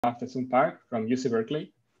Taesung Park from UC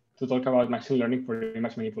Berkeley to talk about machine learning for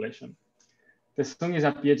image manipulation. Taesung is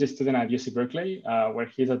a PhD student at UC Berkeley, where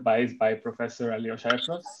he's advised by Professor Alexei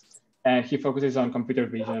Efros, and he focuses on computer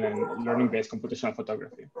vision and learning-based computational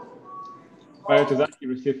photography. Prior to that, he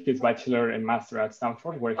received his bachelor and master at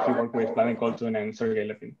Stanford, where he worked with Vladlen, Koltun, and Sergey,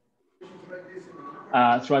 Levine.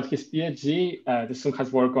 Throughout his PhD, Taesung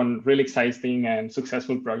has worked on really exciting and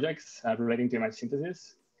successful projects relating to image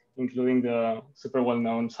synthesis, including the super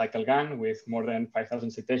well-known CycleGAN with more than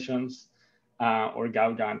 5,000 citations, or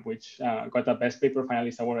GauGAN, which got a Best Paper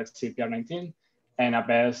Finalist award at CPR19 and a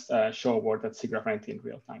Best Show award at SIGGRAPH19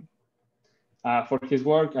 Real-Time. For his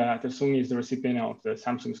work, Taesung is the recipient of the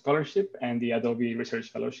Samsung Scholarship and the Adobe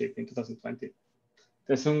Research Fellowship in 2020.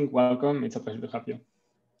 Taesung, welcome. It's a pleasure to have you.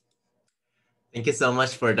 Thank you so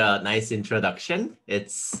much for the nice introduction.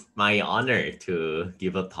 It's my honor to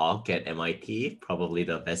give a talk at MIT, probably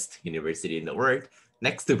the best university in the world,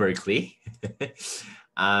 next to Berkeley.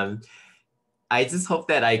 I just hope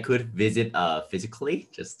that I could visit physically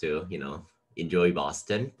just to, enjoy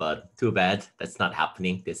Boston, but too bad that's not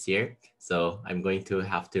happening this year. So I'm going to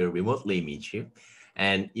have to remotely meet you.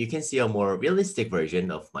 And you can see a more realistic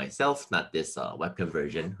version of myself, not this webcam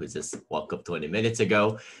version who just walked up 20 minutes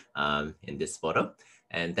ago in this photo.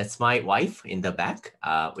 And that's my wife in the back.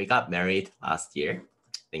 We got married last year.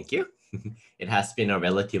 Thank you. It has been a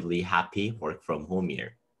relatively happy work from home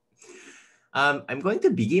year. I'm going to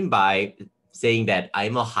begin by saying that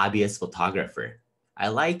I'm a hobbyist photographer. I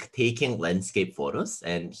like taking landscape photos,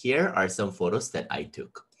 and here are some photos that I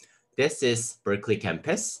took. This is Berkeley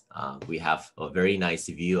campus. We have a very nice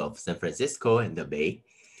view of San Francisco and the Bay.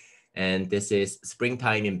 And this is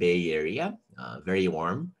springtime in Bay Area, very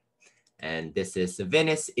warm. And this is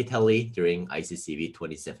Venice, Italy during ICCV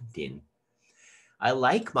 2017. I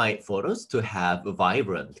like my photos to have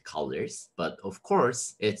vibrant colors, but of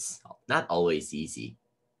course, it's not always easy.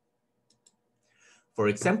 For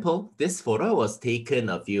example, this photo was taken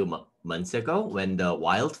a few months ago when the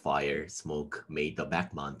wildfire smoke made the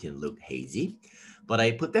back mountain look hazy, but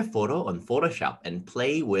I put the photo on Photoshop and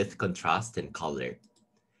play with contrast and color.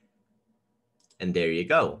 And there you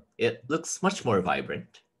go. It looks much more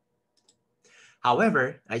vibrant.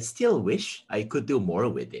 However, I still wish I could do more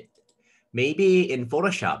with it. Maybe in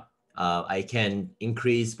Photoshop, I can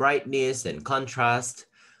increase brightness and contrast,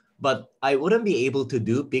 but I wouldn't be able to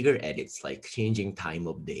do bigger edits like changing time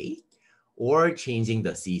of day or changing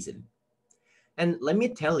the season. And let me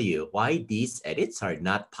tell you why these edits are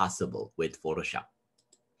not possible with Photoshop.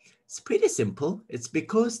 It's pretty simple. It's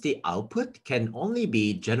because the output can only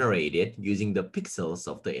be generated using the pixels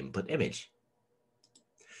of the input image.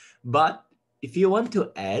 But if you want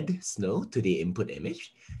to add snow to the input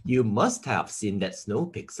image, you must have seen that snow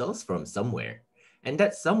pixels from somewhere. And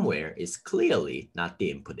that somewhere is clearly not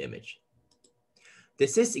the input image.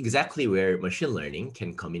 This is exactly where machine learning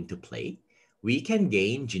can come into play. We can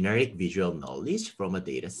gain generic visual knowledge from a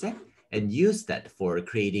dataset and use that for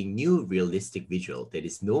creating new realistic visual that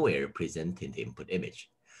is nowhere present in the input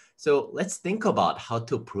image. So let's think about how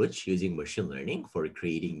to approach using machine learning for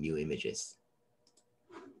creating new images.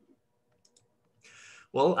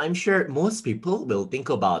 Well, I'm sure most people will think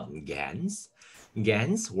about GANs.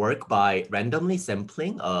 GANs work by randomly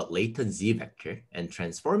sampling a latent Z vector and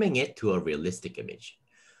transforming it to a realistic image.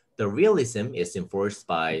 The realism is enforced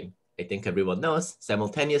by, I think everyone knows,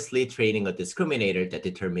 simultaneously training a discriminator that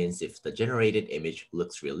determines if the generated image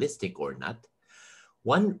looks realistic or not.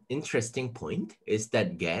 One interesting point is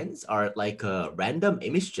that GANs are like a random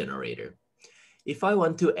image generator. If I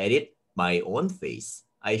want to edit my own face,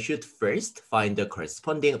 I should first find the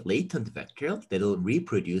corresponding latent vector that will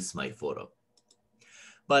reproduce my photo.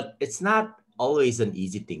 But it's not always an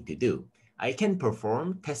easy thing to do. I can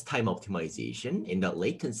perform test time optimization in the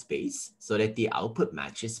latent space so that the output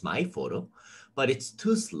matches my photo, but it's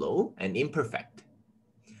too slow and imperfect.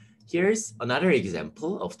 Here's another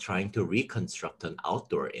example of trying to reconstruct an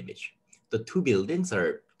outdoor image. The two buildings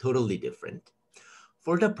are totally different.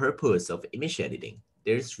 For the purpose of image editing,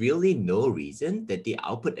 there's really no reason that the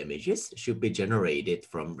output images should be generated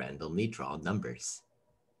from randomly drawn numbers.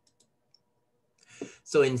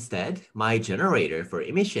 So instead, my generator for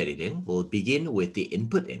image editing will begin with the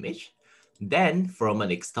input image. Then from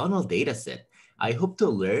an external dataset, I hope to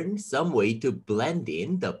learn some way to blend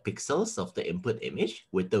in the pixels of the input image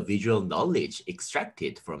with the visual knowledge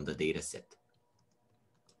extracted from the dataset.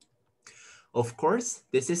 Of course,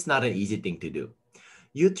 this is not an easy thing to do.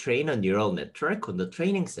 You train a neural network on the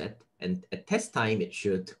training set, and at test time, it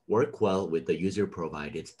should work well with the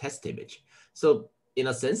user-provided test image. So in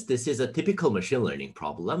a sense, this is a typical machine learning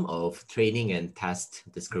problem of training and test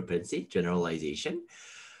discrepancy generalization.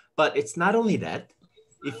 But it's not only that.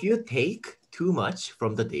 If you take too much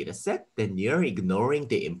from the data set, then you're ignoring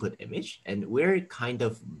the input image, and we're kind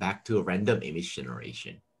of back to a random image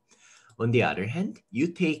generation. On the other hand, you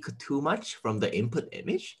take too much from the input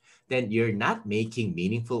image, then you're not making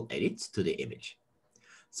meaningful edits to the image.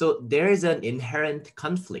 So there is an inherent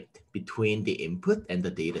conflict between the input and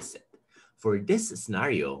the data set. For this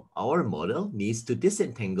scenario, our model needs to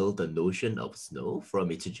disentangle the notion of snow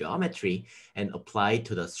from its geometry and apply it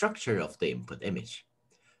to the structure of the input image.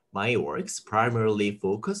 My works primarily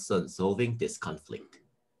focus on solving this conflict.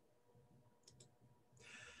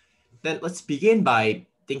 Then let's begin by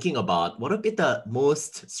thinking about what would be the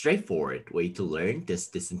most straightforward way to learn this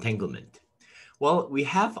disentanglement. Well, we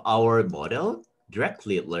have our model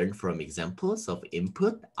directly learn from examples of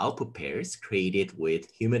input-output pairs created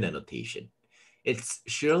with human annotation. It's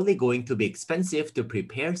surely going to be expensive to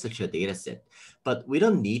prepare such a data set, but we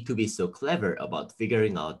don't need to be so clever about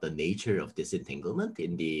figuring out the nature of disentanglement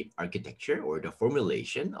in the architecture or the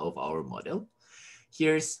formulation of our model.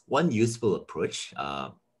 Here's one useful approach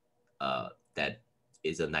that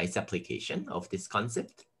is a nice application of this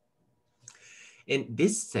concept. In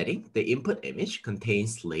this setting, the input image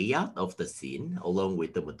contains layout of the scene along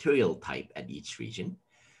with the material type at each region.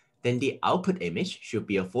 Then the output image should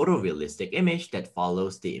be a photorealistic image that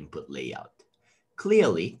follows the input layout.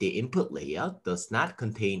 Clearly, the input layout does not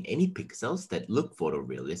contain any pixels that look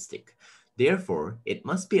photorealistic. Therefore, it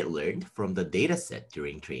must be learned from the dataset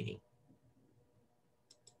during training.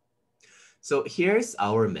 So here's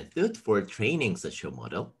our method for training such a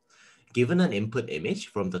model. Given an input image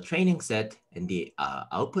from the training set and the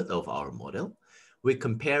output of our model, we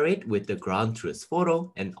compare it with the ground truth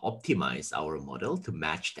photo and optimize our model to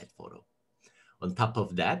match that photo. On top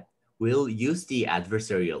of that, we'll use the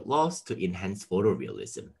adversarial laws to enhance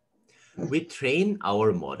photorealism. We train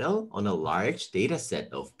our model on a large data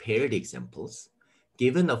set of paired examples.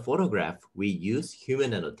 Given a photograph, we use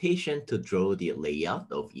human annotation to draw the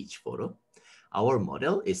layout of each photo. Our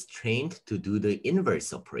model is trained to do the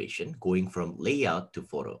inverse operation, going from layout to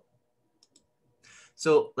photo.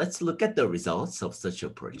 So let's look at the results of such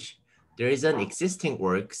approach. There is an existing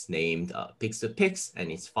works named Pix2Pix and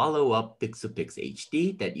its follow-up Pix2Pix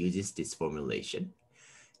HD that uses this formulation.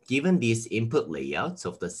 Given these input layouts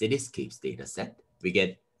of the cityscapes dataset, we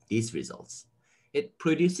get these results. It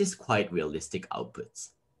produces quite realistic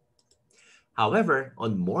outputs. However,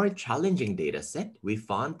 on more challenging dataset, we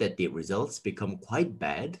found that the results become quite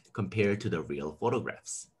bad compared to the real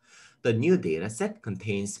photographs. The new dataset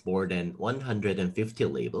contains more than 150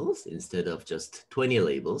 labels instead of just 20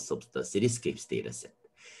 labels of the cityscapes dataset.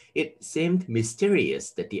 It seemed mysterious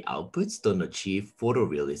that the outputs don't achieve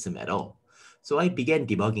photorealism at all. So I began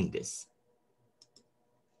debugging this.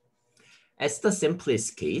 As the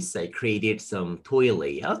simplest case, I created some toy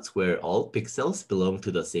layouts where all pixels belong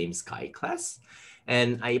to the same sky class,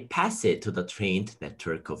 and I pass it to the trained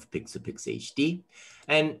network of Pix2Pix HD.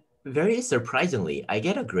 And very surprisingly, I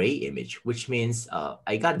get a gray image, which means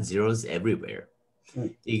I got zeros everywhere.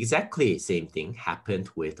 Exactly same thing happened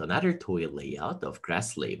with another toy layout of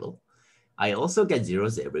grass label. I also get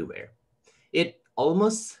zeros everywhere. It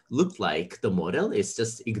almost looked like the model is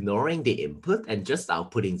just ignoring the input and just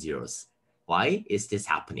outputting zeros. Why is this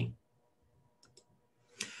happening?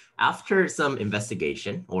 After some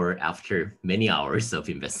investigation, or after many hours of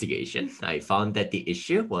investigation, I found that the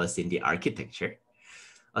issue was in the architecture.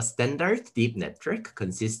 A standard deep network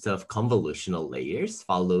consists of convolutional layers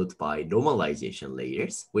followed by normalization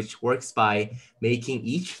layers, which works by making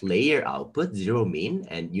each layer output zero mean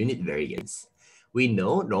and unit variance. We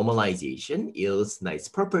know normalization yields nice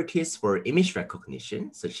properties for image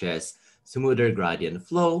recognition, such as smoother gradient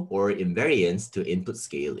flow or invariance to input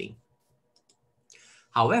scaling.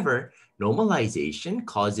 However, normalization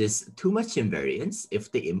causes too much invariance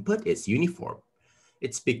if the input is uniform.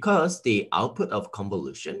 It's because the output of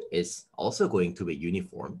convolution is also going to be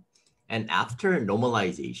uniform. And after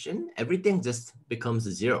normalization, everything just becomes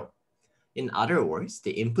zero. In other words,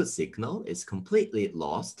 the input signal is completely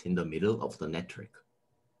lost in the middle of the network.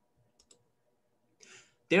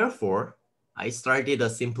 Therefore, I started a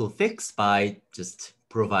simple fix by just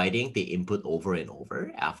providing the input over and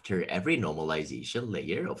over after every normalization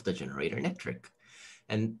layer of the generator network.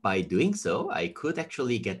 And by doing so, I could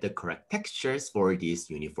actually get the correct textures for these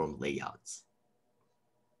uniform layouts.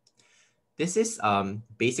 This is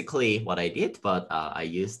basically what I did, but I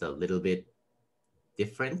used a little bit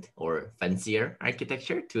different or fancier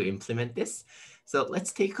architecture to implement this. So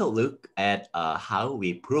let's take a look at how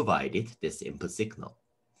we provided this input signal.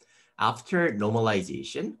 After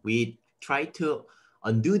normalization, we try to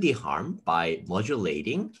undo the harm by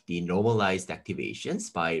modulating the normalized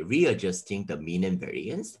activations by readjusting the mean and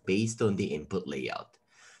variance based on the input layout.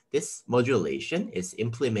 This modulation is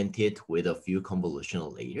implemented with a few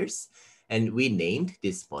convolutional layers, and we named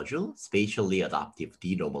this module Spatially Adaptive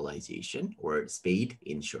Denormalization, or SPADE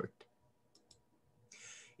in short.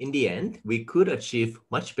 In the end, we could achieve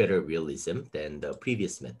much better realism than the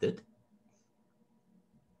previous method.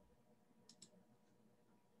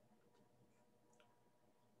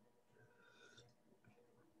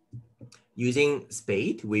 Using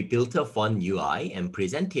SPADE, we built a fun UI and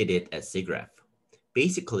presented it as SIGGRAPH.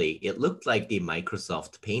 Basically, it looked like the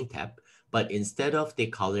Microsoft Paint app, but instead of the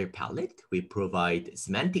color palette, we provide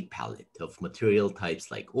semantic palette of material types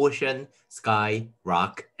like ocean, sky,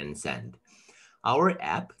 rock, and sand. Our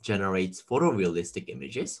app generates photorealistic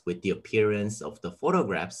images with the appearance of the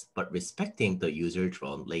photographs, but respecting the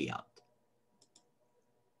user-drawn layout.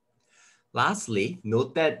 Lastly,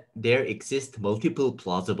 note that there exist multiple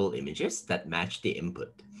plausible images that match the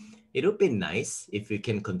input. It would be nice if we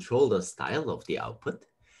can control the style of the output.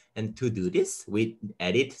 And to do this, we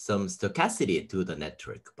added some stochasticity to the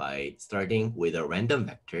network by starting with a random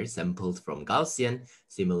vector sampled from Gaussian,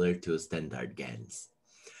 similar to standard GANs.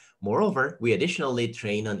 Moreover, we additionally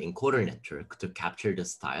train an encoder network to capture the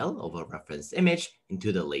style of a reference image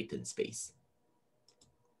into the latent space.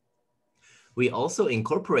 We also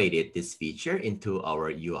incorporated this feature into our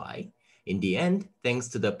UI. In the end, thanks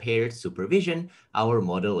to the paired supervision, our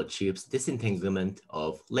model achieves disentanglement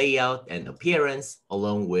of layout and appearance,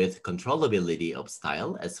 along with controllability of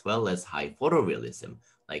style, as well as high photorealism,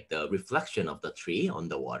 like the reflection of the tree on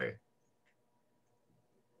the water.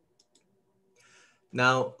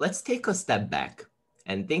 Now, let's take a step back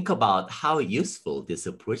and think about how useful this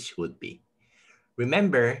approach would be.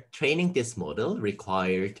 Remember, training this model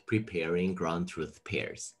required preparing ground truth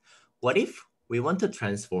pairs. What if we want to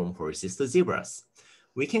transform horses to zebras?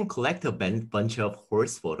 We can collect a bunch of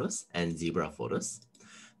horse photos and zebra photos,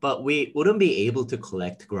 but we wouldn't be able to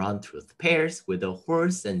collect ground truth pairs with a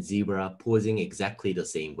horse and zebra posing exactly the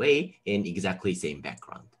same way in exactly same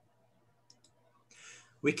background.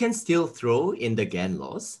 We can still throw in the GAN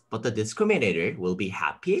laws, but the discriminator will be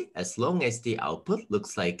happy as long as the output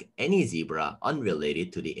looks like any zebra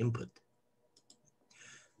unrelated to the input.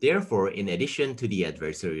 Therefore, in addition to the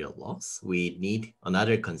adversarial laws, we need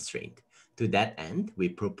another constraint. To that end, we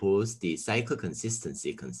propose the cycle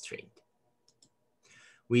consistency constraint.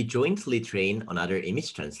 We jointly train another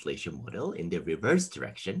image translation model in the reverse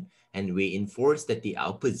direction, and we enforce that the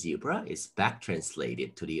output zebra is back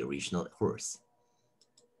translated to the original horse.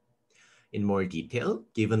 In more detail,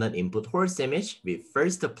 given an input horse image, we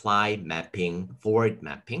first apply forward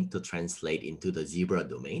mapping to translate into the zebra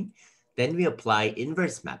domain. Then we apply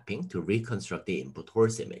inverse mapping to reconstruct the input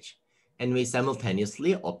horse image. And we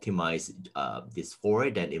simultaneously optimize this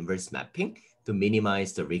forward and inverse mapping to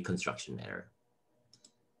minimize the reconstruction error.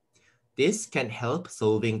 This can help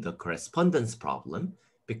solving the correspondence problem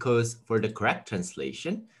because for the correct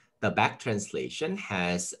translation, the back translation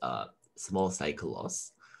has a small cycle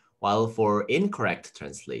loss, while for incorrect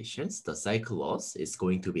translations, the cycle loss is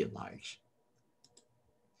going to be large.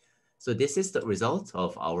 So this is the result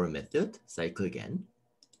of our method, CycleGAN.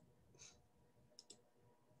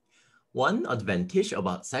 One advantage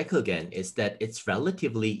about CycleGAN is that it's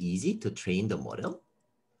relatively easy to train the model.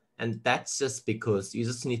 And that's just because you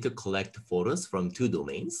just need to collect photos from two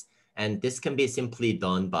domains. And this can be simply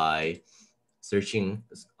done by searching,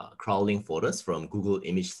 crawling photos from Google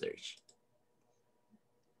image search.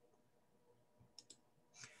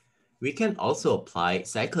 We can also apply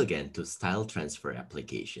CycleGAN to style transfer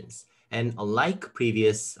applications. And unlike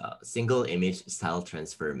previous single image style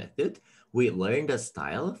transfer method, we learned the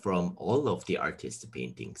style from all of the artist's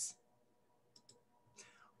paintings.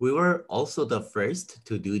 We were also the first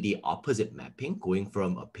to do the opposite mapping, going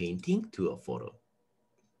from a painting to a photo.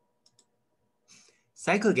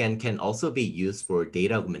 CycleGAN can also be used for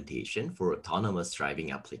data augmentation for autonomous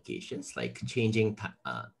driving applications, like changing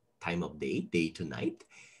time of day to night.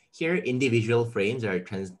 Here, individual frames are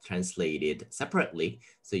translated separately,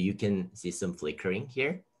 so you can see some flickering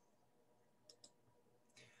here.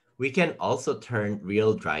 We can also turn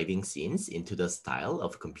real driving scenes into the style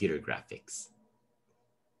of computer graphics.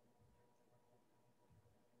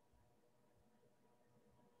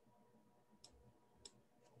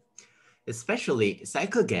 Especially,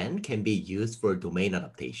 CycleGAN can be used for domain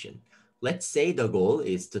adaptation. Let's say the goal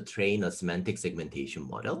is to train a semantic segmentation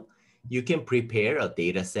model. You can prepare a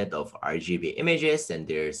data set of RGB images and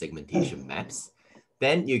their segmentation maps.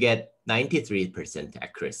 Then you get 93%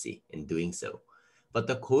 accuracy in doing so. But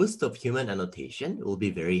the cost of human annotation will be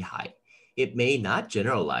very high. it may not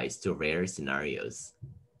generalize to rare scenarios.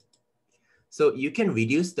 So you can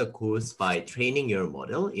reduce the cost by training your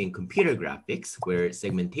model in computer graphics where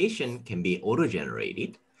segmentation can be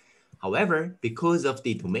auto-generated. However, because of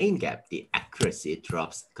the domain gap, the accuracy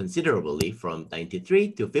drops considerably from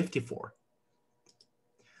 93 to 54.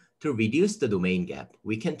 To reduce the domain gap,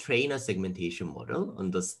 we can train a segmentation model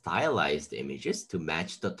on the stylized images to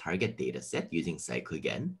match the target dataset using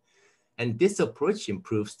CycleGAN. And this approach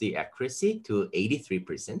improves the accuracy to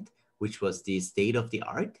 83%, which was the state of the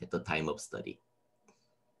art at the time of study.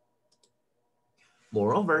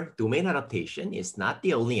 Moreover, domain adaptation is not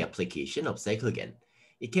the only application of CycleGAN.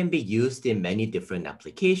 It can be used in many different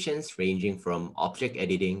applications ranging from object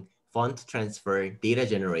editing, font transfer, data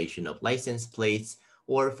generation of license plates,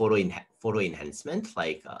 or photo enhancement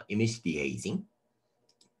like image dehazing.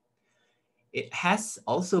 It has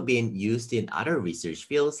also been used in other research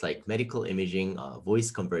fields like medical imaging,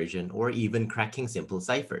 voice conversion, or even cracking simple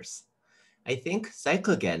ciphers. I think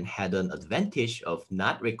CycleGAN had an advantage of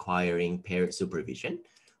not requiring paired supervision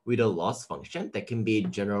with a loss function that can be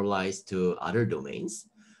generalized to other domains,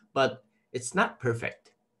 but it's not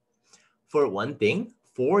perfect. For one thing,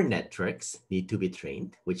 4 networks need to be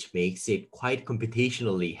trained, which makes it quite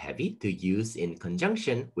computationally heavy to use in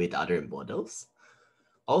conjunction with other models.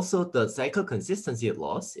 Also, the cycle consistency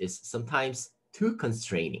loss is sometimes too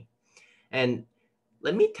constraining. And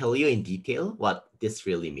let me tell you in detail what this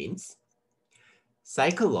really means.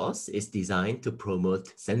 Cycle loss is designed to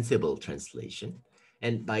promote sensible translation.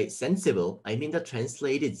 And by sensible, I mean the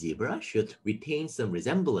translated zebra should retain some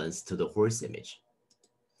resemblance to the horse image.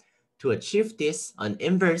 To achieve this, an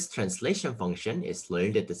inverse translation function is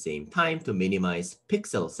learned at the same time to minimize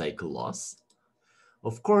pixel cycle loss.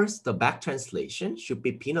 Of course, the back translation should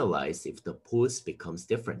be penalized if the pose becomes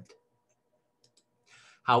different.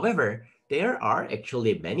 However, there are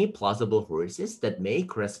actually many plausible horses that may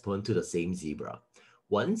correspond to the same zebra.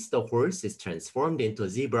 Once the horse is transformed into a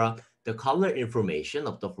zebra, the color information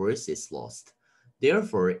of the horse is lost.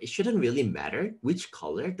 Therefore, it shouldn't really matter which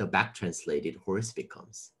color the back translated horse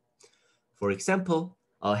becomes. For example,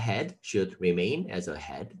 a head should remain as a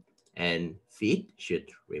head, and feet should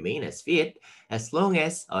remain as feet as long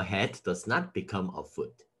as a head does not become a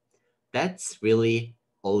foot. That's really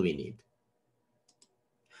all we need.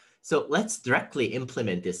 So let's directly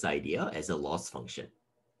implement this idea as a loss function.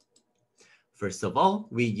 First of all,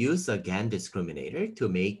 we use a GAN discriminator to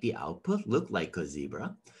make the output look like a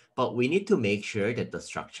zebra, but we need to make sure that the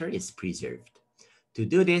structure is preserved. To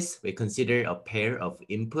do this, we consider a pair of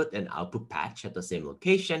input and output patch at the same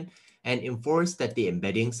location and enforce that the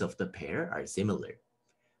embeddings of the pair are similar.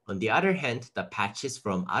 On the other hand, the patches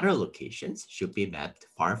from other locations should be mapped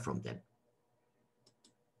far from them.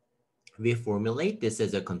 We formulate this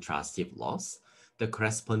as a contrastive loss. The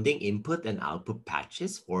corresponding input and output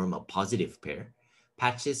patches form a positive pair.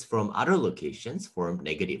 Patches from other locations form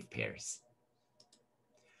negative pairs.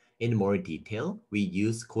 In more detail, we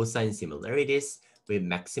use cosine similarities. We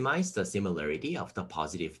maximize the similarity of the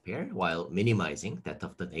positive pair while minimizing that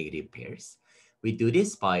of the negative pairs. We do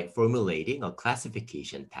this by formulating a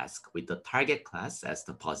classification task with the target class as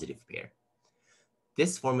the positive pair.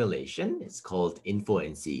 This formulation is called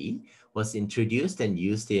InfoNCE, was introduced and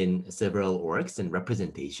used in several works in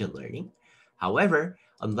representation learning. However,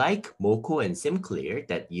 unlike MoCo and SimClear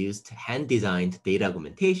that used hand-designed data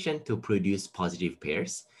augmentation to produce positive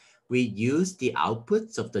pairs, we use the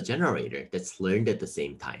outputs of the generator that's learned at the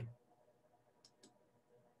same time.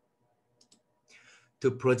 To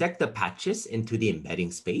project the patches into the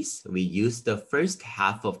embedding space, we use the first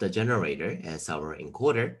half of the generator as our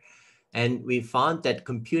encoder, and we found that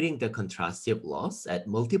computing the contrastive loss at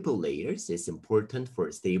multiple layers is important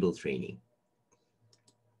for stable training.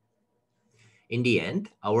 In the end,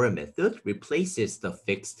 our method replaces the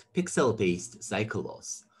fixed pixel-based cycle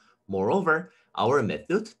loss. Moreover, our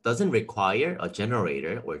method doesn't require a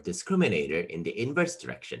generator or discriminator in the inverse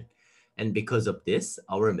direction. And because of this,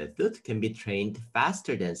 our method can be trained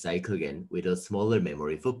faster than CycleGAN with a smaller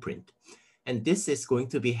memory footprint. And this is going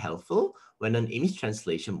to be helpful when an image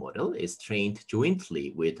translation model is trained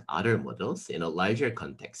jointly with other models in a larger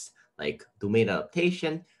context, like domain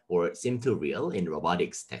adaptation or sim-to-real in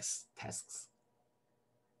robotics tasks.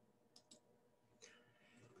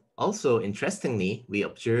 Also, interestingly, we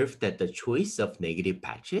observed that the choice of negative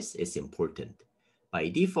patches is important. By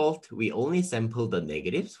default, we only sample the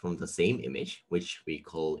negatives from the same image, which we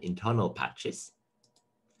call internal patches.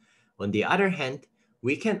 On the other hand,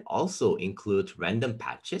 we can also include random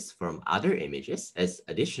patches from other images as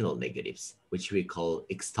additional negatives, which we call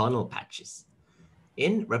external patches.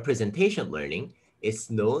 In representation learning, it's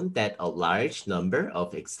known that a large number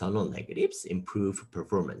of external negatives improve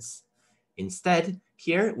performance. Instead,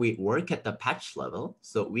 here we work at the patch level,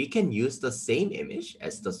 so we can use the same image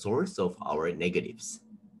as the source of our negatives.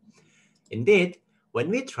 Indeed, when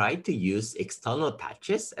we tried to use external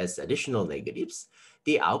patches as additional negatives,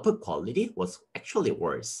 the output quality was actually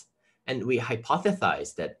worse. And we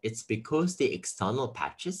hypothesized that it's because the external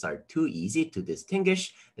patches are too easy to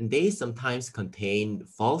distinguish and they sometimes contain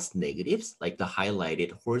false negatives like the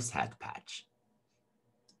highlighted horsehead patch.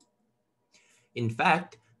 In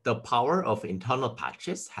fact, the power of internal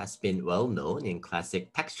patches has been well known in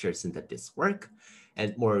classic texture synthesis work,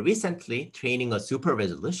 and more recently, training a super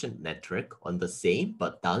resolution network on the same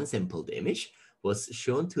but downsampled image was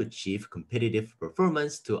shown to achieve competitive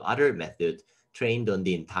performance to other methods trained on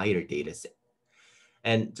the entire dataset.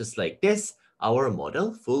 And just like this, our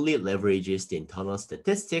model fully leverages the internal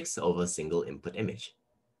statistics of a single input image.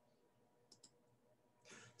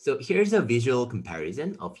 So here's a visual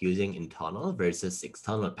comparison of using internal versus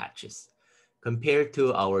external patches. Compared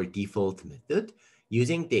to our default method,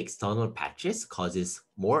 using the external patches causes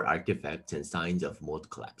more artifacts and signs of mode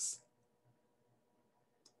collapse.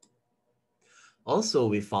 Also,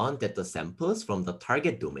 we found that the samples from the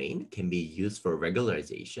target domain can be used for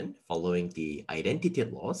regularization following the identity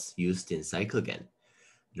loss used in CycleGAN.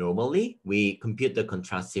 Normally, we compute the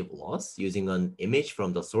contrastive loss using an image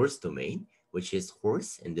from the source domain, which is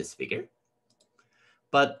horse in this figure.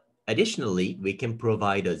 But additionally, we can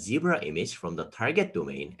provide a zebra image from the target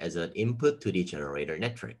domain as an input to the generator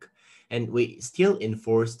network. And we still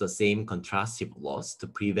enforce the same contrastive loss to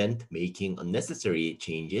prevent making unnecessary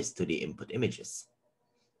changes to the input images.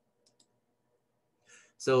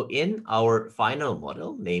 So in our final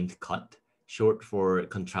model named CUT, short for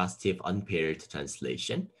contrastive unpaired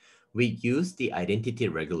translation, we use the identity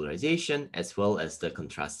regularization as well as the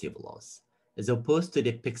contrastive loss. As opposed to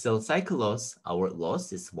the pixel cycle loss, our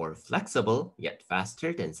loss is more flexible yet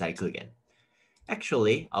faster than CycleGAN.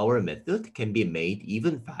 Actually, our method can be made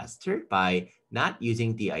even faster by not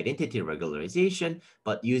using the identity regularization,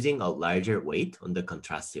 but using a larger weight on the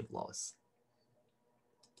contrastive loss.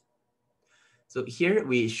 So here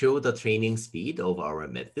we show the training speed of our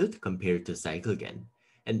method compared to CycleGAN.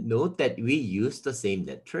 And note that we use the same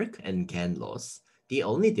network and GAN loss. The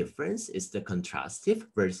only difference is the contrastive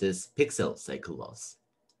versus pixel cycle loss.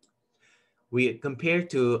 We compare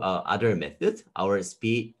to other methods, our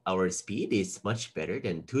speed is much better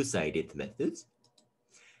than two-sided methods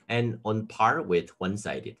and on par with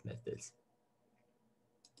one-sided methods.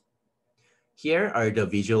 Here are the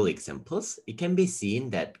visual examples. It can be seen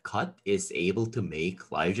that CUT is able to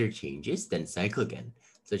make larger changes than CycleGAN,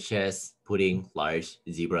 such as putting large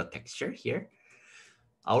zebra texture here.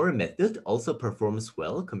 Our method also performs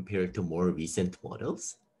well compared to more recent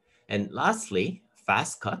models. And lastly,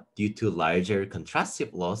 FastCut, due to larger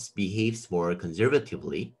contrastive loss, behaves more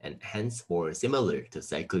conservatively and hence more similar to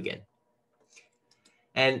CycleGAN.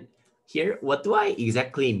 And here, what do I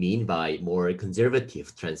exactly mean by more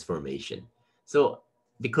conservative transformation? So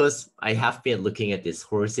because I have been looking at these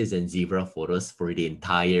horses and zebra photos for the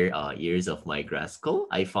entire years of my grad school,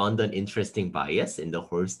 I found an interesting bias in the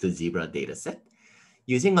horse to zebra dataset.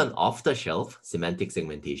 Using an off-the-shelf semantic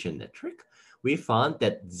segmentation network, we found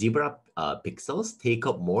that zebra pixels take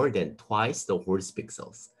up more than twice the horse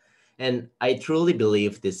pixels. And I truly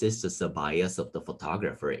believe this is just a bias of the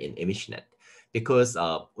photographer in ImageNet, because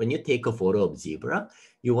when you take a photo of zebra,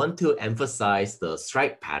 you want to emphasize the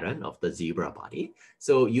stripe pattern of the zebra body.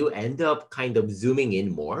 So you end up kind of zooming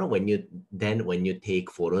in more when you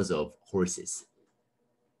take photos of horses.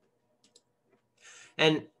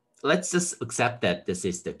 And let's just accept that this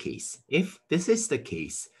is the case. If this is the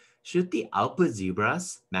case, should the output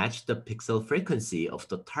zebras match the pixel frequency of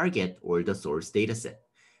the target or the source dataset?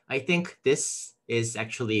 I think this is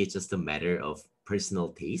actually just a matter of personal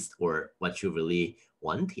taste or what you really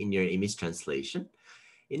want in your image translation.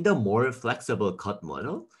 In the more flexible CUT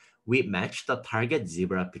model, we match the target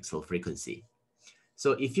zebra pixel frequency.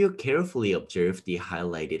 So if you carefully observe the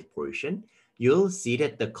highlighted portion, you'll see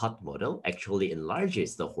that the CUT model actually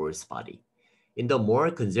enlarges the horse body. In the more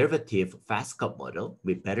conservative FastCut model,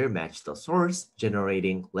 we better match the source,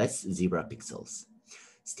 generating less zebra pixels.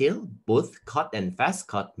 Still, both CUT and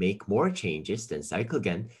FastCut make more changes than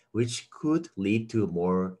CycleGAN, which could lead to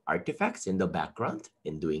more artifacts in the background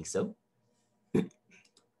in doing so.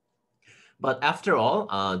 But after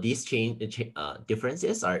all, these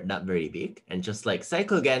differences are not very big. And just like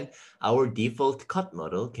CycleGAN, our default CUT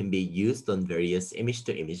model can be used on various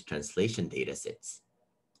image-to-image translation datasets.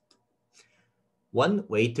 One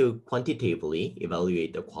way to quantitatively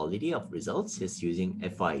evaluate the quality of results is using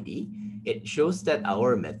FID. It shows that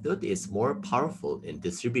our method is more powerful in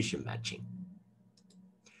distribution matching.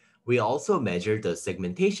 We also measure the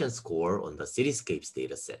segmentation score on the cityscapes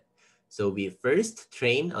dataset. So we first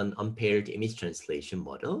train an unpaired image translation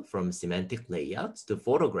model from semantic layouts to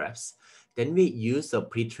photographs. Then we use a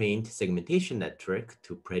pre-trained segmentation network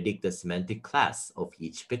to predict the semantic class of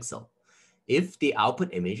each pixel. If the output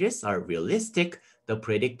images are realistic, the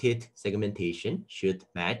predicted segmentation should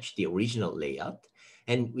match the original layout.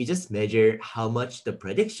 And we just measure how much the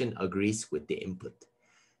prediction agrees with the input.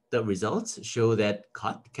 The results show that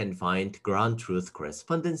CUT can find ground truth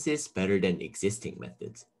correspondences better than existing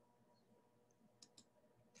methods.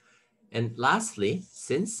 And lastly,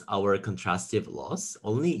 since our contrastive loss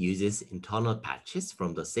only uses internal patches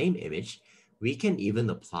from the same image, we can even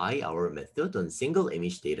apply our method on single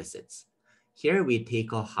image datasets. Here we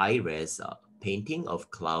take a high-res painting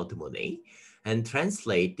of Claude Monet and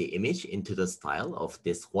translate the image into the style of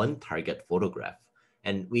this one target photograph.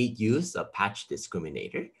 And we use a patch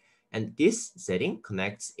discriminator. And this setting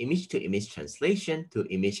connects image-to-image translation to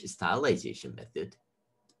image stylization method.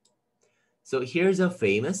 So here's a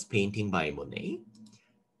famous painting by Monet.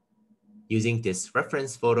 Using this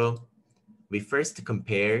reference photo, we first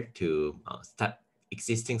compare to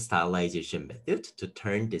existing stylization method to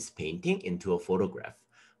turn this painting into a photograph.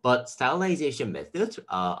 But stylization methods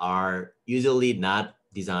are usually not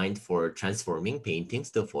designed for transforming paintings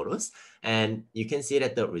to photos. And you can see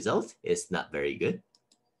that the result is not very good.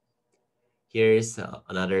 Here's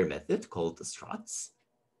another method called struts.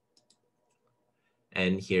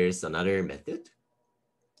 And here's another method.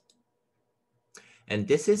 And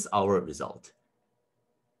this is our result.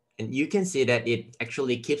 And you can see that it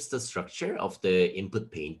actually keeps the structure of the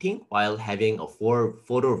input painting while having a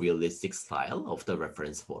photorealistic style of the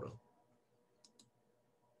reference photo.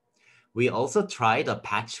 We also tried a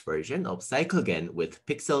patch version of CycleGAN with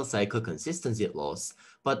pixel cycle consistency loss,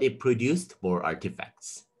 but it produced more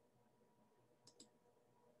artifacts.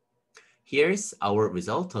 Here's our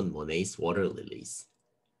result on Monet's water lilies.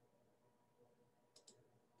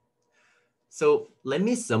 So let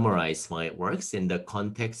me summarize my works in the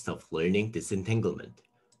context of learning disentanglement.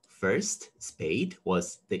 First, SPADE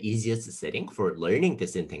was the easiest setting for learning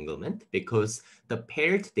disentanglement because the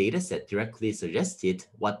paired dataset directly suggested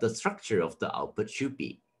what the structure of the output should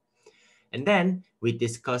be. And then we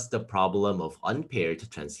discussed the problem of unpaired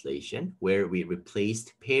translation, where we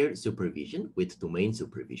replaced paired supervision with domain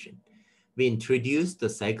supervision. We introduced the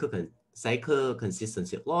cycle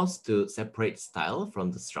consistency loss to separate style from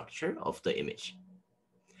the structure of the image.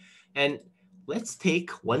 And let's take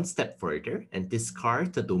one step further and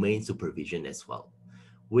discard the domain supervision as well.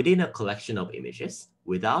 Within a collection of images,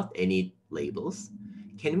 without any labels,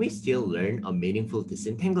 can we still learn a meaningful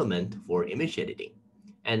disentanglement for image editing?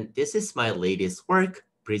 And this is my latest work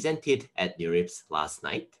presented at NeurIPS last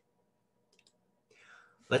night.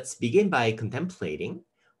 Let's begin by contemplating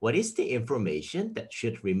what is the information that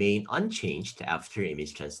should remain unchanged after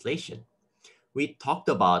image translation. We talked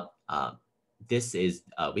about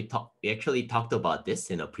we actually talked about this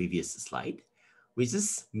in a previous slide. We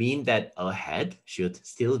just mean that a head should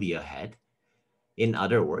still be a head. In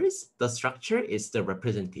other words, the structure is the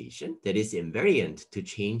representation that is invariant to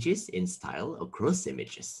changes in style across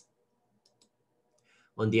images.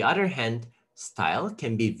 On the other hand, style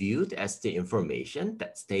can be viewed as the information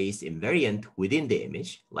that stays invariant within the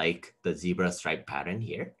image, like the zebra stripe pattern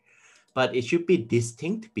here, but it should be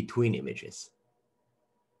distinct between images.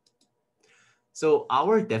 So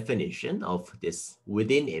our definition of this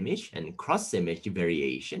within image and cross image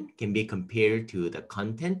variation can be compared to the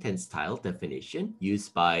content and style definition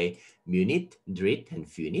used by Munit, Dritt, and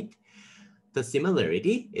Funit. The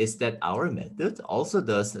similarity is that our method also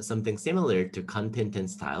does something similar to content and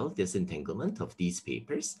style disentanglement of these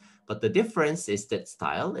papers, but the difference is that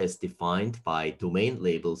style is defined by domain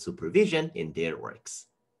label supervision in their works.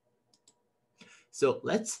 So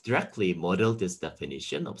let's directly model this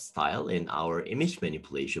definition of style in our image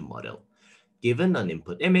manipulation model. Given an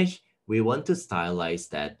input image, we want to stylize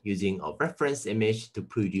that using a reference image to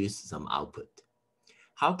produce some output.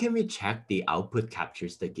 How can we check the output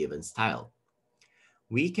captures the given style?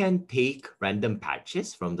 We can take random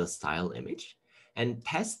patches from the style image and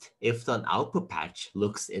test if the output patch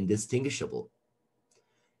looks indistinguishable.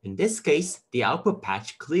 In this case, the output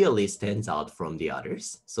patch clearly stands out from the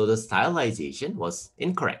others, so the stylization was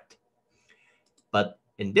incorrect. But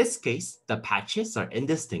in this case, the patches are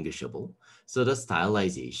indistinguishable, so the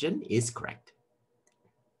stylization is correct.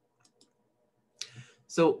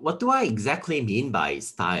 So what do I exactly mean by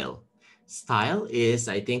style? Style is,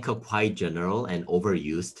 I think, a quite general and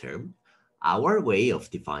overused term. Our way of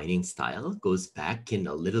defining style goes back in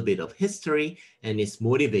a little bit of history and is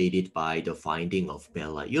motivated by the finding of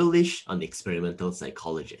Bela Illich, an experimental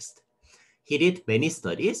psychologist. He did many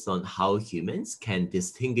studies on how humans can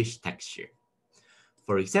distinguish texture.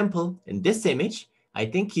 For example, in this image, I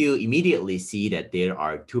think you immediately see that there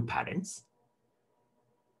are two patterns.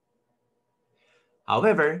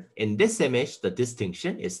 However, in this image, the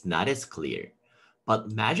distinction is not as clear.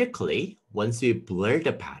 But magically, once we blur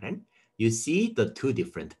the pattern, you see the two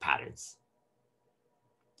different patterns.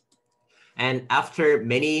 And after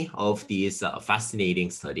many of these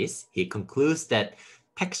fascinating studies, he concludes that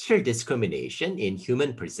texture discrimination in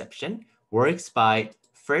human perception works by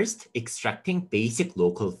first extracting basic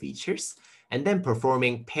local features and then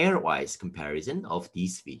performing pairwise comparison of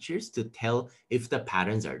these features to tell if the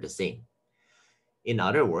patterns are the same. In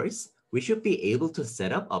other words, we should be able to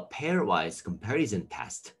set up a pairwise comparison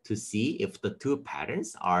test to see if the two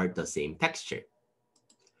patterns are the same texture.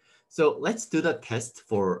 So let's do the test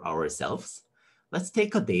for ourselves. Let's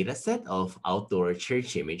take a data set of outdoor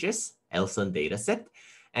church images, Elson dataset,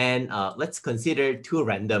 and let's consider two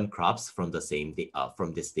random crops from the same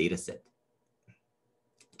from this data set.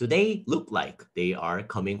 Do they look like they are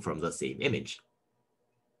coming from the same image?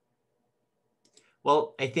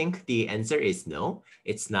 Well, I think the answer is no.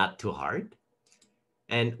 It's not too hard.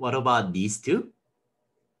 And what about these two?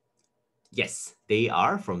 Yes, they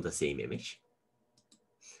are from the same image.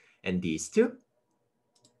 And these two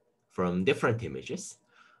from different images.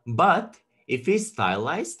 But if we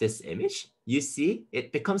stylize this image, you see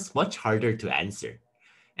it becomes much harder to answer.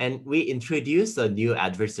 And we introduce a new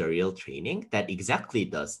adversarial training that exactly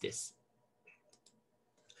does this.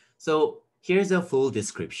 So here's a full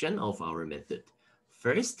description of our method.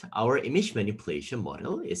 First, our image manipulation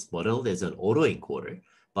model is modeled as an autoencoder,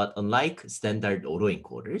 but unlike standard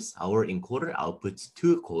autoencoders, our encoder outputs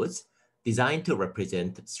two codes designed to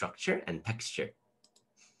represent structure and texture.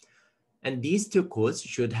 And these two codes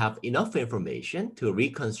should have enough information to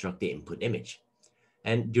reconstruct the input image.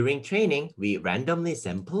 And during training, we randomly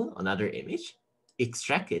sample another image,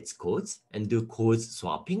 extract its codes, and do code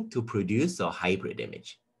swapping to produce a hybrid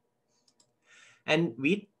image. And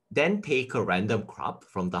we then take a random crop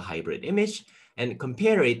from the hybrid image and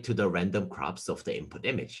compare it to the random crops of the input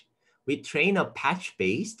image. We train a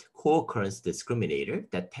patch-based co-occurrence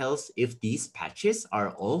discriminator that tells if these patches are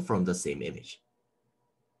all from the same image.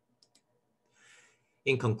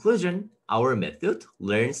 In conclusion, our method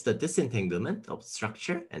learns the disentanglement of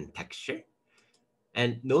structure and texture.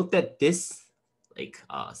 And note that this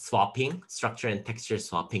swapping, structure and texture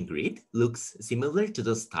swapping grid looks similar to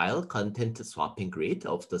the style content swapping grid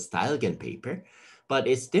of the StyleGAN paper, but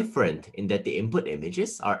it's different in that the input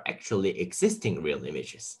images are actually existing real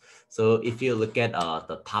images. So if you look at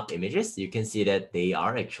the top images, you can see that they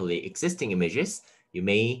are actually existing images. You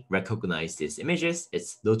may recognize these images.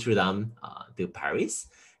 It's Notre Dame de Paris.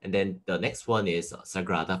 And then the next one is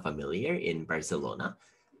Sagrada Familia in Barcelona.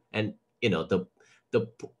 And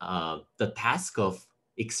the task of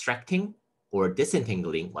extracting or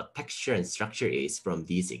disentangling what texture and structure is from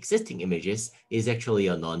these existing images is actually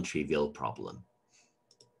a non-trivial problem.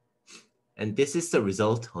 And this is the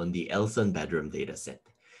result on the Elson bedroom dataset.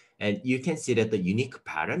 And you can see that the unique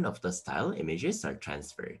pattern of the style images are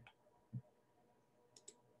transferred.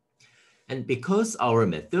 And because our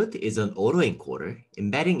method is an autoencoder,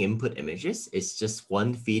 embedding input images is just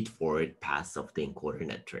one feed-forward pass of the encoder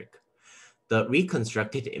network. The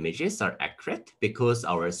reconstructed images are accurate because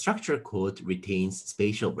our structure code retains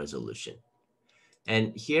spatial resolution.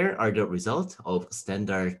 And here are the results of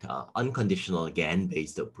standard unconditional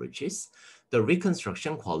GAN-based approaches. The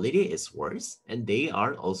reconstruction quality is worse, and they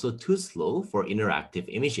are also too slow for interactive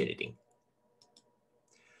image editing.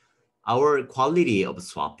 Our quality of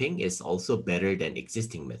swapping is also better than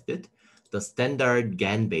existing method. The standard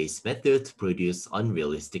GAN-based methods produce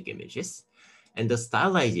unrealistic images, and the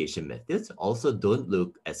stylization methods also don't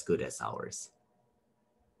look as good as ours.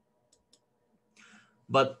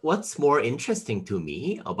 But what's more interesting to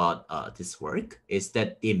me about this work is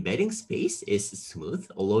that the embedding space is smooth,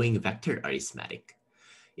 allowing vector arithmetic.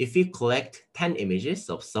 If we collect 10 images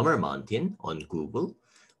of summer mountain on Google,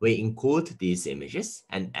 we encode these images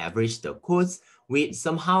and average the codes, we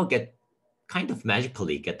somehow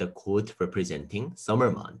magically get the code representing summer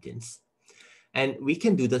mountains. And we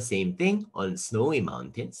can do the same thing on snowy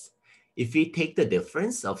mountains. If we take the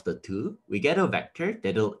difference of the two, we get a vector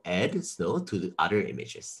that'll add snow to the other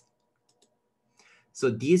images. So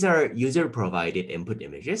these are user-provided input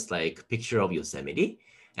images like picture of Yosemite,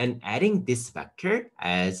 and adding this vector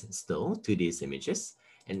as snow to these images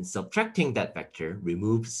and subtracting that vector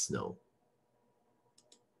removes snow.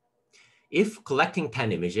 If collecting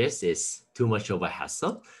 10 images is too much of a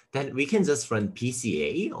hassle, then we can just run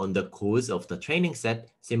PCA on the codes of the training set,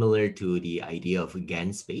 similar to the idea of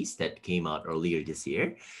GAN space that came out earlier this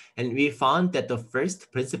year. And we found that the first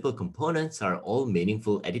principal components are all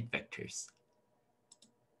meaningful edit vectors.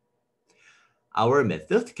 Our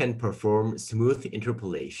method can perform smooth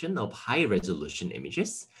interpolation of high-resolution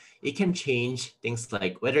images. It can change things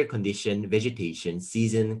like weather condition, vegetation,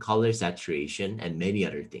 season, color saturation, and many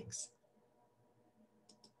other things.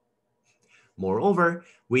 Moreover,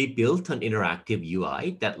 we built an interactive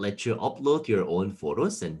UI that lets you upload your own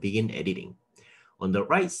photos and begin editing. On the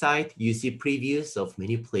right side, you see previews of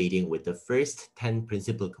manipulating with the first 10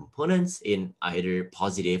 principal components in either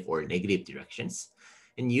positive or negative directions.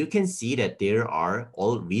 And you can see that there are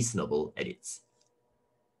all reasonable edits.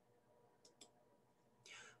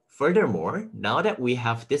 Furthermore, now that we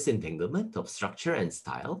have disentanglement of structure and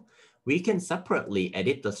style, we can separately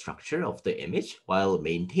edit the structure of the image while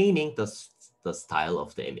maintaining the style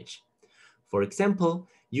of the image. For example,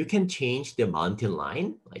 you can change the mountain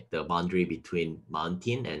line, like the boundary between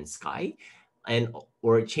mountain and sky,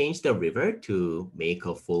 or change the river to make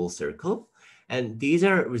a full circle. And these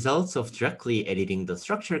are results of directly editing the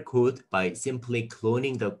structure code by simply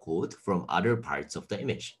cloning the code from other parts of the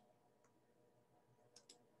image.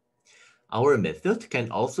 Our method can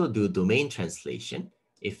also do domain translation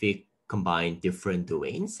if we combine different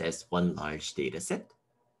domains as one large dataset.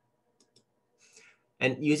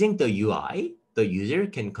 And using the UI, the user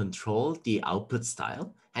can control the output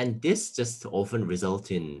style, and this just often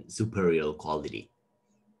results in superior quality.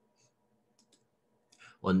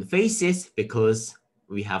 On faces, because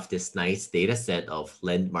we have this nice data set of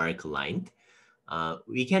landmark aligned,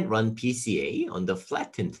 we can run PCA on the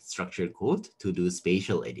flattened structure code to do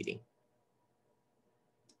spatial editing.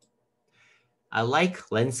 I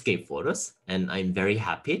like landscape photos, and I'm very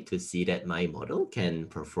happy to see that my model can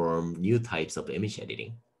perform new types of image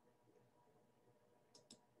editing.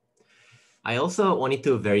 I also wanted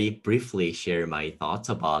to very briefly share my thoughts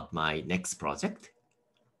about my next project.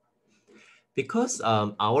 Because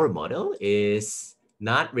our model is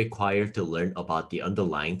not required to learn about the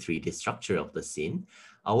underlying 3D structure of the scene,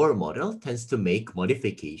 our model tends to make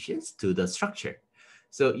modifications to the structure.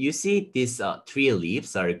 So you see these tree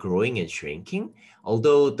leaves are growing and shrinking,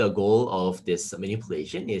 although the goal of this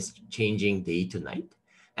manipulation is changing day to night.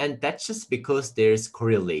 And that's just because there's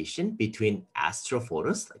correlation between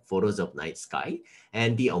astrophotos, like photos of night sky,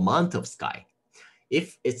 and the amount of sky.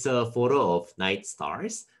 If it's a photo of night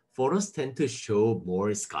stars, photos tend to show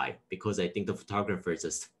more sky because I think the photographer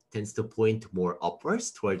just tends to point more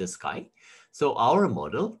upwards toward the sky. So our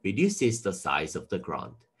model reduces the size of the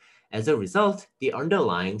ground. As a result, the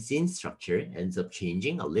underlying scene structure ends up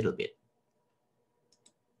changing a little bit.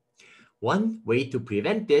 One way to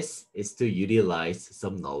prevent this is to utilize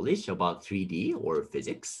some knowledge about 3D or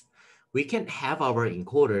physics. We can have our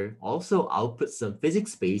encoder also output some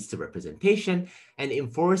physics-based representation and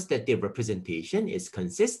enforce that the representation is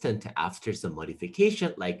consistent after some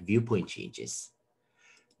modification like viewpoint changes.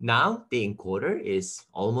 Now the encoder is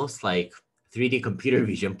almost like 3D computer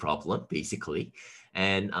vision problem, basically.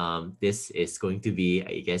 And this is going to be,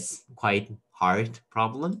 I guess, quite hard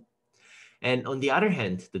problem. And on the other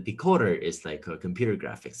hand, the decoder is like a computer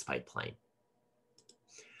graphics pipeline.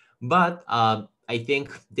 But I think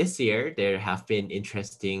this year there have been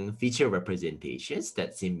interesting feature representations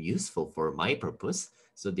that seem useful for my purpose.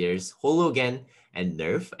 So there's HoloGAN and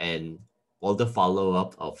NERF and all the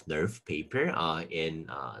follow-up of NERF paper in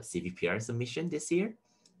CVPR submission this year.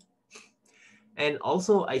 And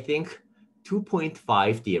also I think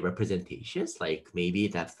 2.5D representations like maybe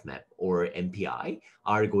depth map or MPI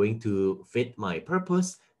are going to fit my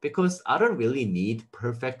purpose because I don't really need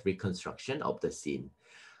perfect reconstruction of the scene.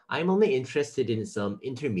 I'm only interested in some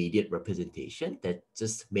intermediate representation that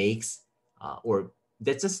just makes or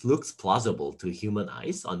that just looks plausible to human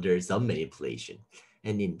eyes under some manipulation.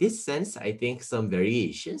 And in this sense, I think some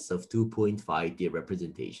variations of 2.5D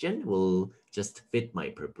representation will just fit my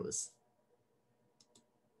purpose.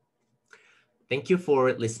 Thank you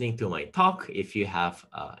for listening to my talk. If you have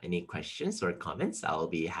any questions or comments, I'll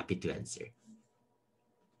be happy to answer.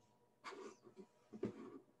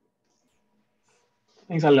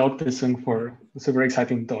 Thanks a lot, Taesung, for a super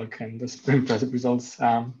exciting talk and the super impressive results.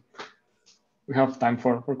 We have time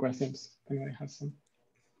for questions. If anyone has some.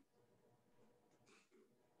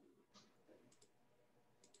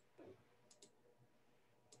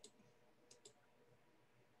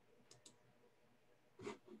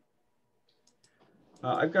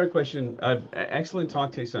 I've got a question. Excellent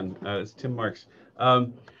talk, Taesung. It's Tim Marks.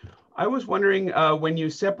 I was wondering, when you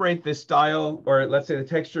separate the style, or let's say the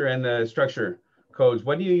texture and the structure codes,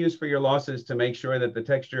 what do you use for your losses to make sure that the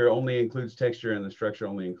texture only includes texture and the structure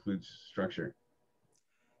only includes structure?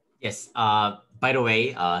 Yes. By the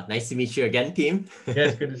way, nice to meet you again, Tim.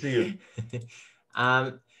 Yes, good to see you.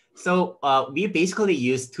 So we basically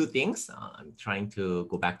use two things. I'm trying to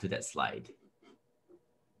go back to that slide.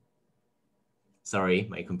 Sorry,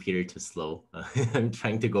 my computer too slow. I'm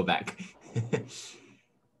trying to go back.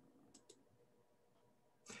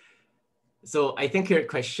 So I think your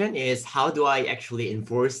question is, how do I actually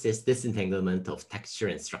enforce this disentanglement of texture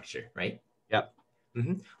and structure, right? Yep.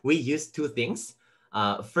 We use two things.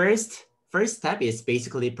 First step is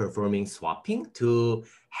basically performing swapping to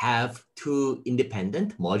have two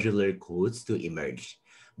independent modular codes to emerge.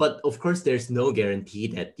 But of course, there's no guarantee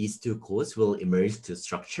that these two codes will emerge to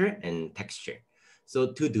structure and texture.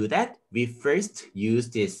 So to do that, we first use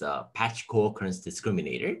this patch co-occurrence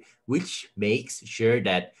discriminator, which makes sure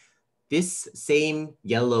that this same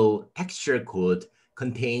yellow texture code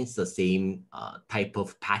contains the same type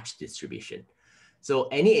of patch distribution. So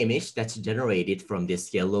any image that's generated from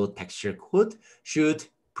this yellow texture code should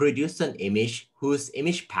produce an image whose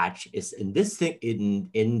image patch is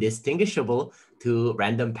indistinguishable to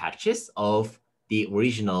random patches of the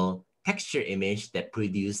original texture image that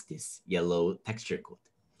produced this yellow texture code.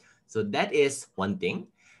 So that is one thing.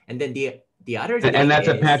 And then the other thing and that's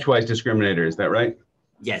a patchwise discriminator, is that right?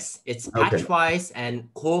 Yes, it's patchwise and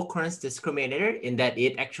co-occurrence discriminator in that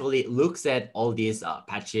it actually looks at all these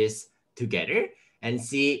patches together and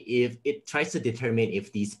see if it tries to determine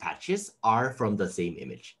if these patches are from the same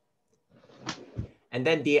image. And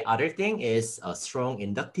then the other thing is a strong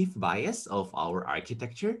inductive bias of our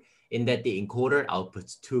architecture in that the encoder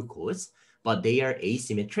outputs two codes, but they are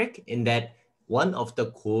asymmetric in that one of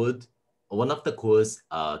the codes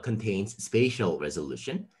contains spatial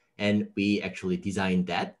resolution. And we actually designed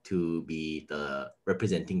that to be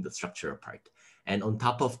representing the structure part. And on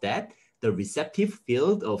top of that, the receptive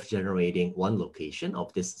field of generating one location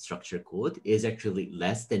of this structure code is actually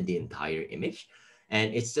less than the entire image.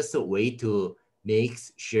 And it's just a way to make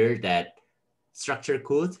sure that structure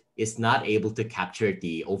code is not able to capture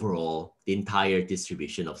the entire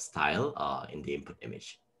distribution of style in the input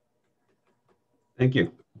image. Thank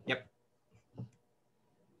you. Yep.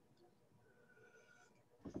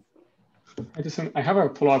 I have a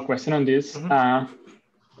follow-up question on this.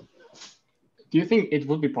 Do you think it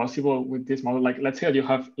would be possible with this model? Like, let's say that you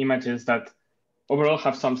have images that overall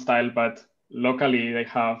have some style, but locally they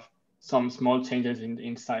have some small changes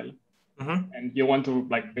in style. And you want to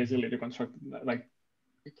basically reconstruct,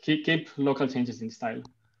 keep local changes in style.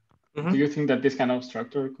 Do you think that this kind of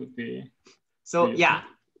structure could be? So yeah,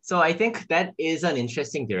 so I think that is an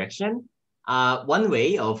interesting direction. One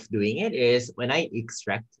way of doing it is when I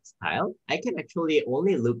extract style, I can actually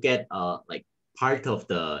only look at part of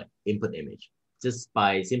the input image just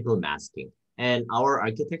by simple masking. And our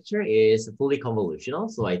architecture is fully convolutional.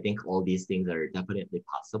 So I think all these things are definitely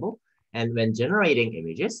possible. And when generating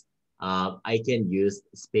images, I can use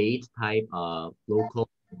spade type local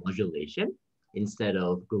modulation instead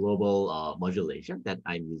of global modulation that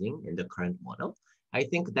I'm using in the current model. I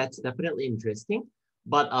think that's definitely interesting.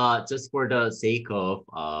 But just for the sake of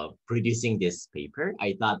producing this paper,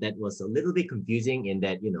 I thought that was a little bit confusing in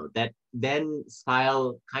that, that then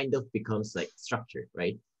style kind of becomes like structure,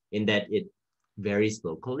 right? In that it varies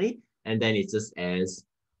locally, and then it just adds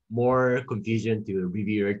more confusion to a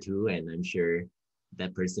reviewer too, and I'm sure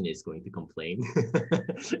that person is going to complain.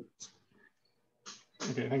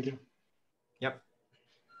 Okay, thank you. Yep.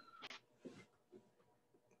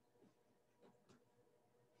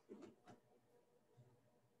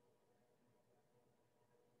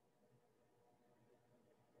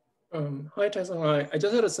 Hi, Taesung. I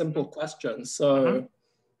just had a simple question. So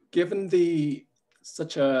given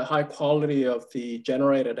such a high quality of the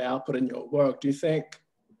generated output in your work, do you think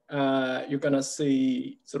you're going to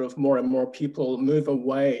see sort of more and more people move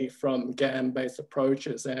away from GAN-based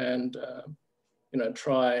approaches and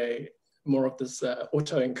try more of this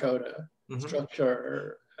autoencoder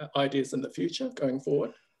structure ideas in the future going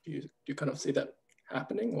forward? Do you kind of see that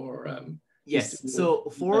happening, or? Yes. So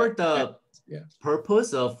for the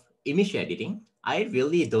purpose of image editing, I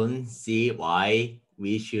really don't see why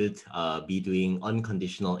we should be doing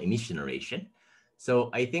unconditional image generation.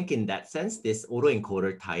 So I think in that sense, this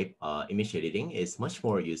autoencoder type image editing is much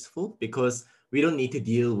more useful because we don't need to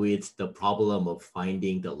deal with the problem of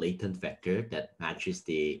finding the latent vector that matches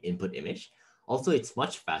the input image. Also, it's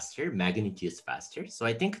much faster, magnitude is faster. So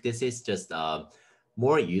I think this is just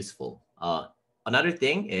more useful. another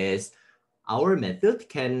thing is our method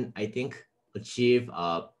can, I think, achieve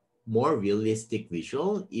a more realistic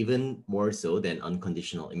visual, even more so than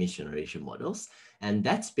unconditional image generation models. And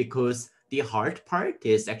that's because the hard part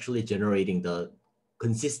is actually generating the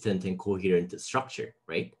consistent and coherent structure,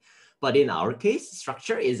 right? But in our case,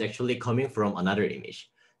 structure is actually coming from another image.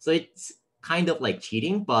 So it's kind of like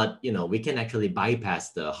cheating, but we can actually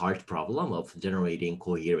bypass the hard problem of generating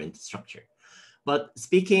coherent structure. But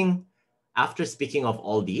after speaking of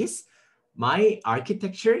all these, my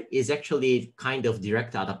architecture is actually kind of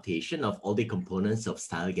direct adaptation of all the components of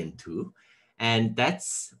StyleGAN 2. And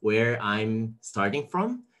that's where I'm starting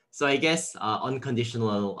from. So I guess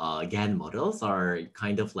unconditional GAN models are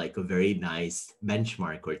kind of like a very nice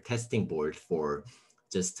benchmark or testing board for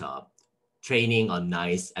just training on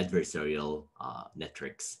nice adversarial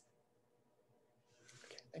networks.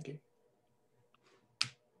 Okay, thank you.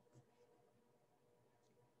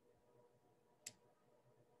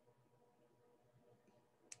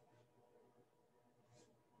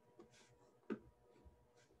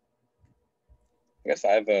 I guess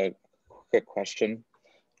I have a quick question.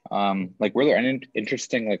 Like, were there any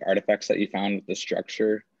interesting like artifacts that you found with the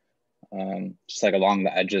structure, just like along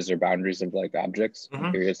the edges or boundaries of like objects?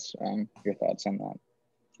 I'm curious your thoughts on that,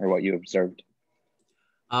 or what you observed.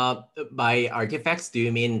 By artifacts, do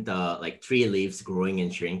you mean the like tree leaves growing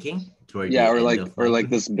and shrinking toward Yeah, the or like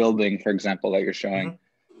this building, for example, that you're showing,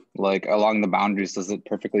 like along the boundaries, does it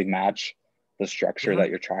perfectly match the structure that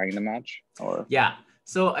you're trying to match? Or yeah.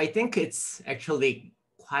 So I think it's actually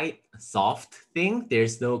quite a soft thing.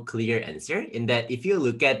 There's no clear answer in that if you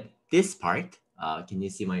look at this part, can you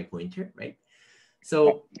see my pointer, right?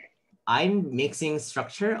 So I'm mixing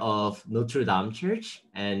structure of Notre Dame Church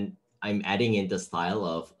and I'm adding in the style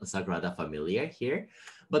of Sagrada Familia here.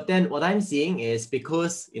 But then what I'm seeing is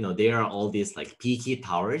because there are all these like peaky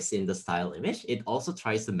towers in the style image, it also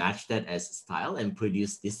tries to match that as style and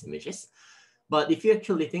produce these images. But if you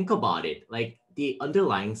actually think about it, like the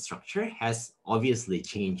underlying structure has obviously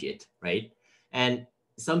changed it, right? And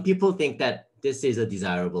some people think that this is a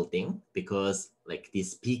desirable thing because like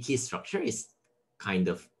this peaky structure is kind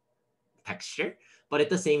of texture, but at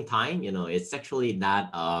the same time, it's actually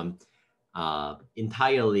not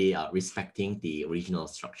entirely respecting the original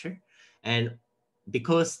structure. And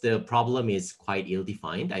because the problem is quite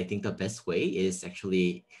ill-defined, I think the best way is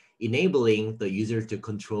actually enabling the user to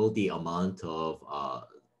control the amount of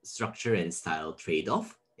structure and style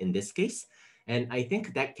trade-off in this case. And I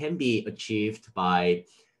think that can be achieved by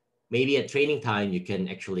maybe at training time, you can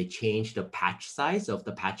actually change the patch size of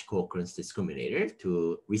the patch co-occurrence discriminator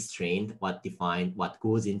to restrain what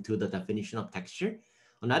goes into the definition of texture.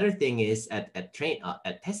 Another thing is at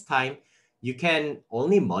test time, you can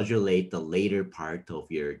only modulate the later part of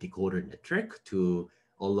your decoder network to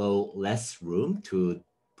allow less room to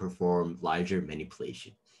perform larger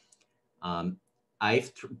manipulation.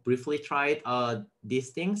 I've briefly tried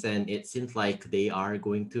these things and it seems like they are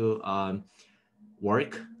going to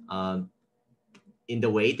work in the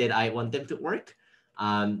way that I want them to work.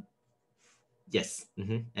 Yes,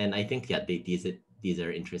 and I think these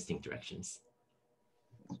are interesting directions.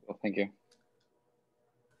 Well, thank you.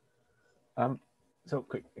 So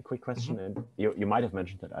a quick question, and you might have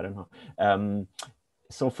mentioned it, I don't know.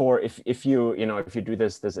 So for if you do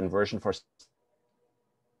this inversion for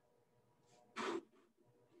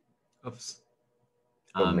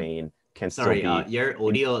domain can sorry, still be your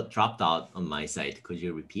audio dropped out on my side. Could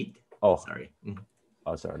you repeat? Oh, sorry.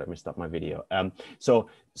 Oh, sorry. Let me stop my video. So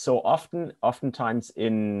oftentimes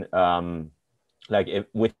in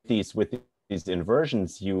with these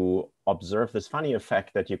inversions, you observe this funny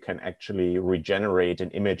effect that you can actually regenerate an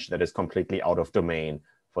image that is completely out of domain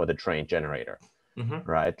for the trained generator,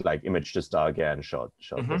 right? Like image to star again showed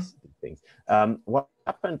these things. What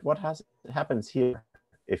happens here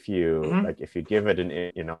if you if you give it an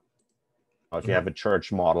if you have a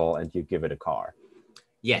church model and you give it a car?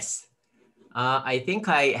 Yes. I think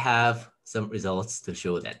I have some results to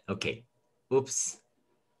show that. Okay. Oops.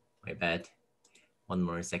 My bad. One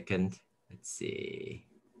more second. Let's see.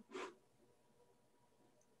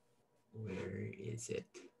 Where is it?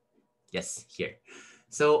 Yes, here.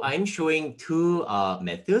 So I'm showing two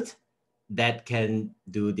methods that can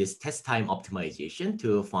do this test time optimization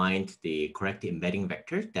to find the correct embedding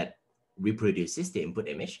vector that reproduces the input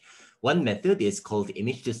image. One method is called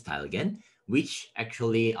image to style GAN, which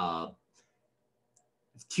actually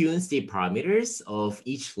tunes the parameters of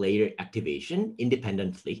each layer activation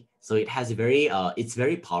independently. So it has it's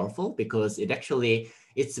very powerful because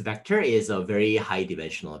its vector is a very high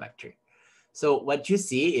dimensional vector. So what you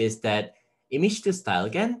see is that image to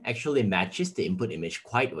StyleGAN actually matches the input image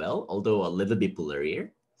quite well, although a little bit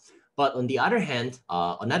blurrier. But on the other hand,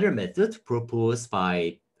 another method proposed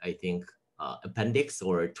by, I think, appendix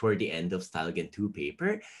or toward the end of StyleGAN 2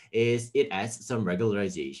 paper is it adds some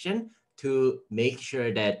regularization to make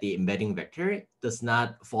sure that the embedding vector does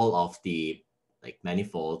not fall off the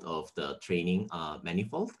manifold of the training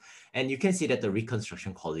manifold. And you can see that the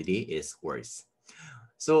reconstruction quality is worse.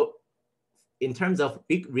 So in terms of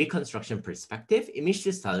reconstruction perspective, image to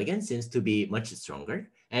StyleGAN seems to be much stronger.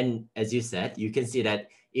 And as you said, you can see that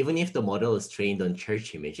even if the model is trained on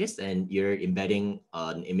church images and you're embedding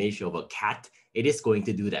an image of a cat, it is going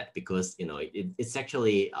to do that because it's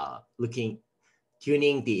actually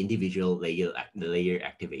tuning the individual layer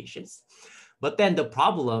activations. But then the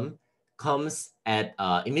problem comes at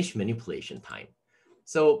image manipulation time.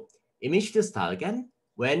 So image to StyleGAN,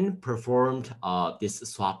 when performed this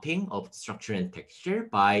swapping of structure and texture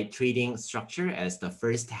by treating structure as the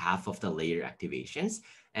first half of the layer activations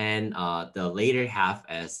and the later half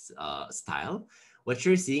as style, what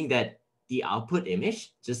you're seeing that the output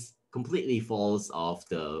image just completely falls off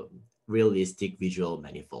the realistic visual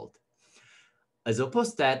manifold. As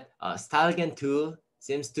opposed to that, StyleGAN 2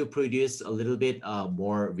 seems to produce a little bit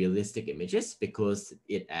more realistic images because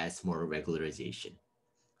it adds more regularization.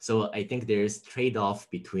 So I think there's trade-off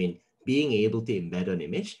between being able to embed an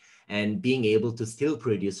image and being able to still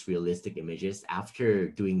produce realistic images after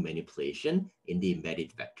doing manipulation in the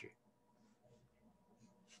embedded vector.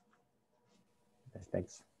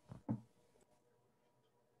 Thanks.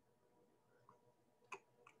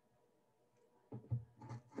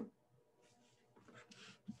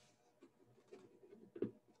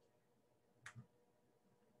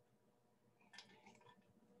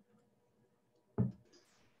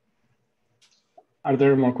 Are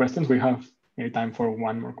there more questions? We have maybe time for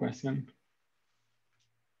one more question.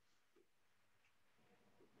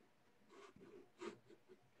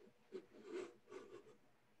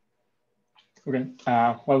 Okay,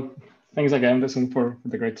 well, thanks again, Taesung, for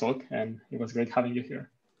the great talk, and it was great having you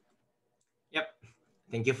here. Yep,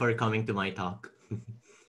 thank you for coming to my talk.